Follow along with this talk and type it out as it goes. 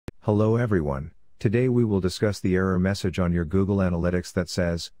Hello everyone, today we will discuss the error message on your Google Analytics that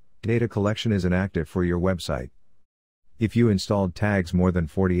says, data collection is inactive for your website. If you installed tags more than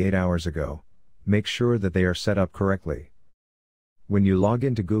 48 hours ago, make sure that they are set up correctly. When you log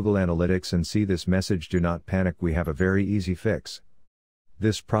into Google Analytics and see this message, do not panic, we have a very easy fix.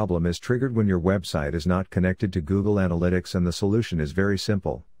 This problem is triggered when your website is not connected to Google Analytics, and the solution is very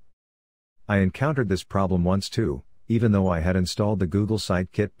simple. I encountered this problem once too, even though I had installed the Google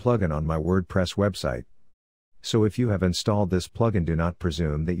Sitekit plugin on my WordPress website. So if you have installed this plugin, do not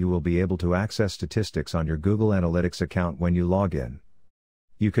presume that you will be able to access statistics on your Google Analytics account when you log in.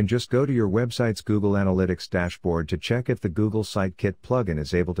 You can just go to your website's Google Analytics dashboard to check if the Google Sitekit plugin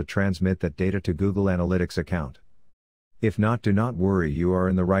is able to transmit that data to Google Analytics account. If not, do not worry, you are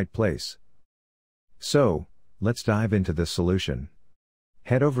in the right place. So, let's dive into this solution.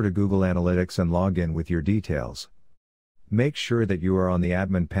 Head over to Google Analytics and log in with your details. Make sure that you are on the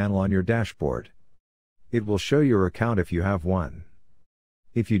admin panel on your dashboard. It will show your account if you have one.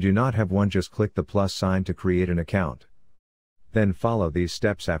 If you do not have one, just click the plus sign to create an account. Then follow these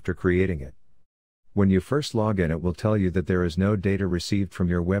steps after creating it. When you first log in, it will tell you that there is no data received from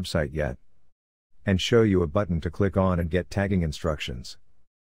your website yet, and show you a button to click on and get tagging instructions.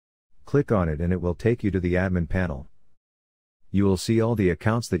 Click on it and it will take you to the admin panel. You will see all the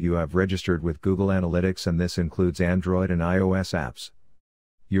accounts that you have registered with Google Analytics, and this includes Android and iOS apps.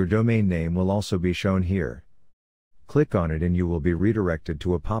 Your domain name will also be shown here. Click on it and you will be redirected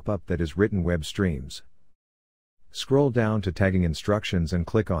to a pop-up that is written Web Streams. Scroll down to Tagging Instructions and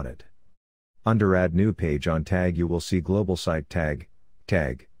click on it. Under Add New Page on Tag, you will see Global Site Tag,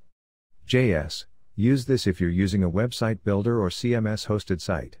 Tag.js. Use this if you're using a website builder or CMS hosted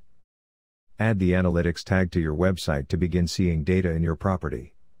site. Add the analytics tag to your website to begin seeing data in your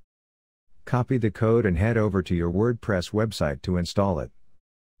property. Copy the code and head over to your WordPress website to install it.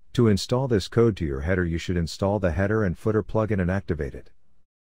 To install this code to your header, you should install the header and footer plugin and activate it.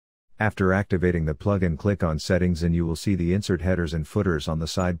 After activating the plugin, click on Settings and you will see the Insert Headers and Footers on the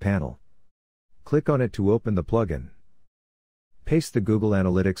side panel. Click on it to open the plugin. Paste the Google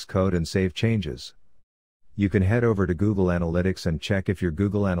Analytics code and save changes. You can head over to Google Analytics and check if your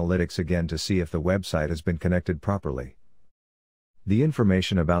Google Analytics again to see if the website has been connected properly. The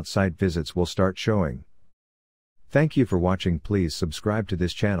information about site visits will start showing. Thank you for watching. Please subscribe to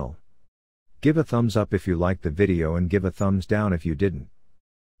this channel. Give a thumbs up if you liked the video and give a thumbs down if you didn't.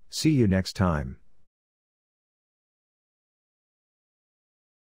 See you next time.